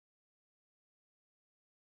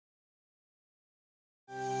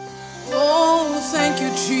Thank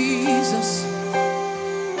you, Jesus.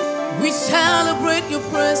 We celebrate your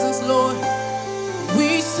presence, Lord.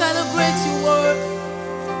 We celebrate your word.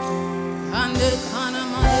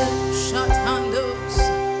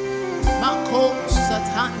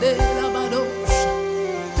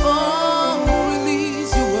 Oh,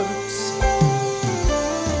 release your words.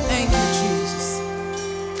 Thank you, Jesus.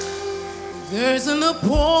 There's an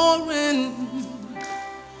outpouring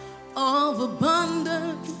of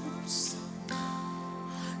abundance.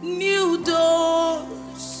 New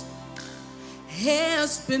doors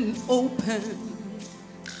has been opened.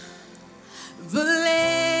 The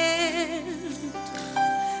land,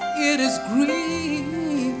 it is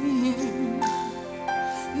green.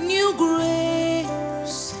 New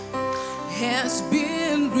grace has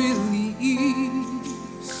been released.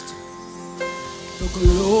 The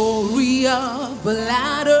glory of the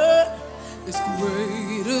latter is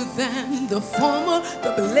greater than the former.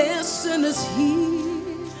 The blessing is here.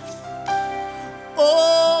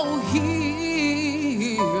 Oh, here.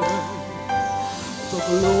 The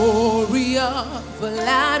glory of the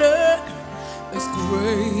latter is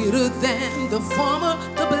greater than the former.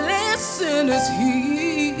 The blessing is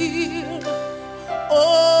here.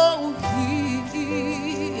 Oh, here.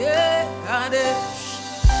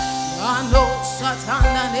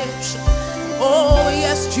 Oh,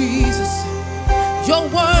 yes, Jesus. Your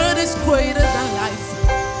word is greater than life.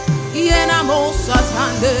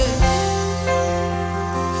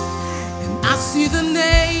 And I see the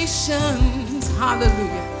nations,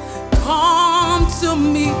 hallelujah, come to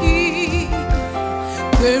me.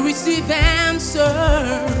 They receive answers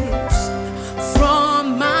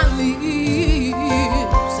from my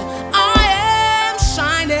lips. I am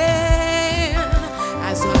shining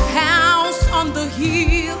as a house on the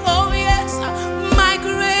hill. Oh yes, my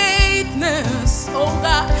greatness, oh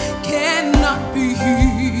God, cannot be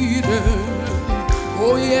hidden.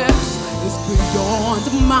 Oh yes, it's beyond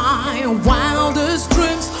my wildest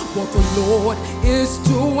dreams. What the Lord is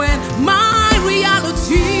doing, my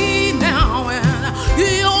reality now, and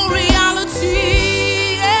your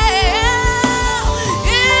reality, yeah,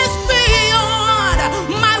 is beyond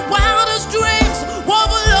my wildest dreams. What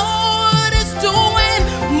the Lord is doing,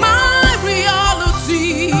 my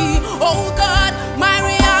reality, oh God, my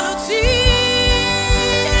reality.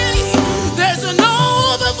 There's an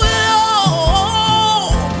overflow,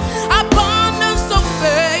 abundance of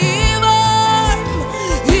favor.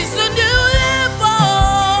 It's a new level.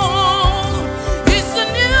 It's a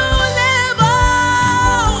new level.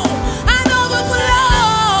 An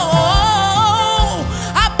overflow,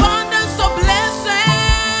 abundance of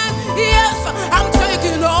blessing. Yes, I'm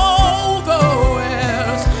taking over.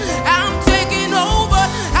 Yes, I'm taking over.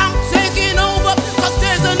 I'm taking over. 'Cause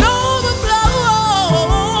there's an overflow,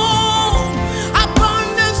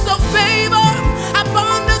 abundance of favor,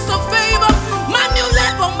 abundance of favor. My new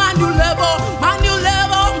level, my new level, my new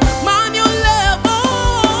level, my new level.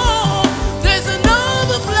 There's an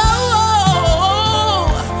overflow,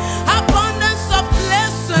 abundance of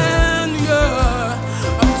blessing.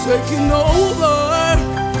 Yeah, I'm taking over.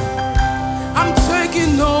 I'm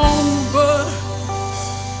taking over.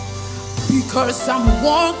 Because I'm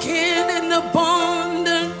walking in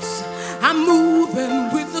abundance. I'm moving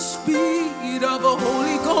with the speed of the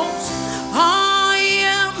Holy Ghost. I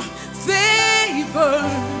am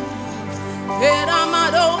favored.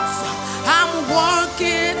 I'm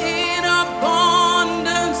walking in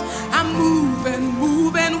abundance. I'm moving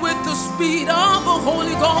with the speed of the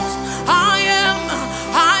Holy Ghost. I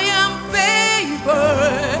am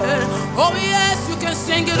favored. Oh yes, you can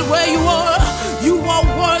sing it where you are. You are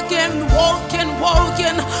working,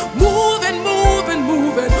 moving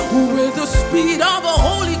with the speed of the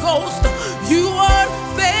Holy Ghost. You are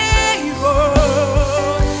favored.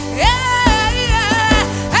 Yeah.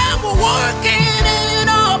 I'm working in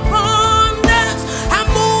abundance. I'm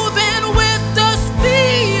moving with the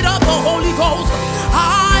speed of the Holy Ghost.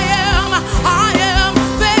 I am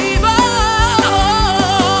favored.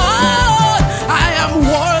 I am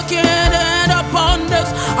working in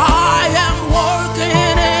abundance. I am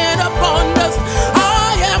working in abundance. I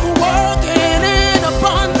am working in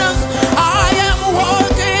abundance.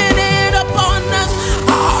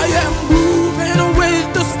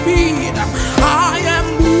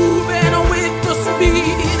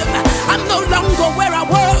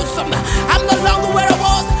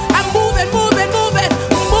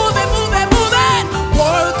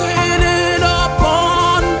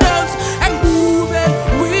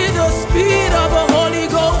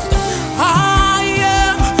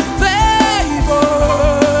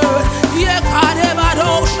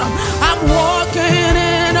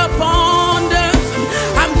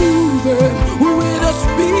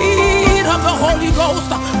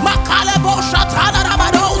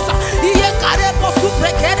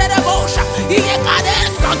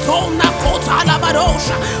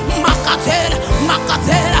 Talabadosha, Makatera,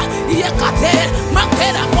 Makatera, Yekatera,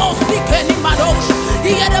 Makera, Bosikeni Madosha,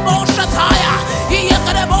 Yedebosha Taya,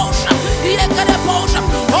 Yekadebosha, Yekadebosha.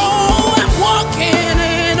 Oh, I'm walking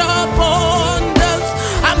in abundance.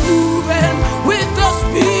 I'm moving with the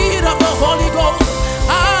speed of the Holy Ghost.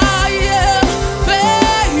 I am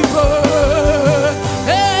favored.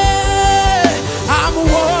 Hey, I'm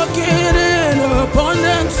walking in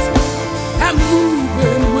abundance. I'm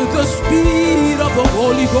moving with the speed of the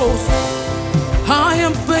Holy Ghost. I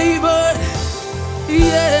am favored.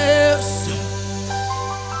 Yes,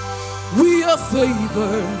 we are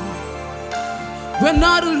favored. We're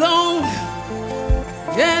not alone.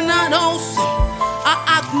 We're not awesome. Our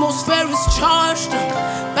atmosphere is charged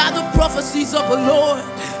by the prophecies of the Lord.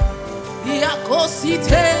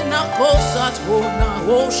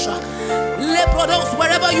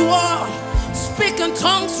 Wherever you are, speak in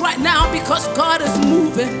tongues right now, because God is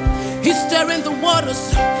moving. He's stirring the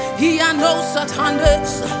waters. He knows that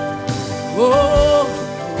hundreds. Oh,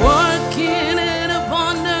 working in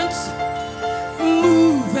abundance,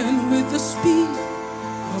 moving with the speed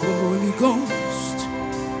of the Holy Ghost.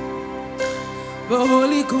 The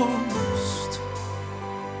Holy Ghost.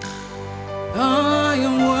 I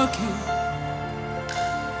am working.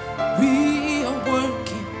 We are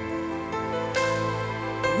working.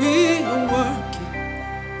 We are working.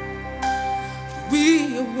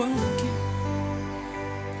 We are working.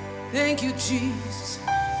 Thank you, Jesus.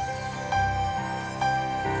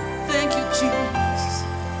 Thank you, Jesus.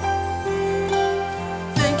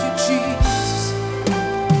 Thank you, Jesus.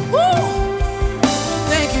 Woo!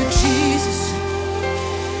 Thank you, Jesus.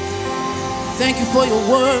 Thank you for your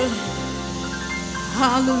word.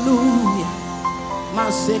 Hallelujah.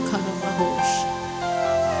 Masekana Mahosha.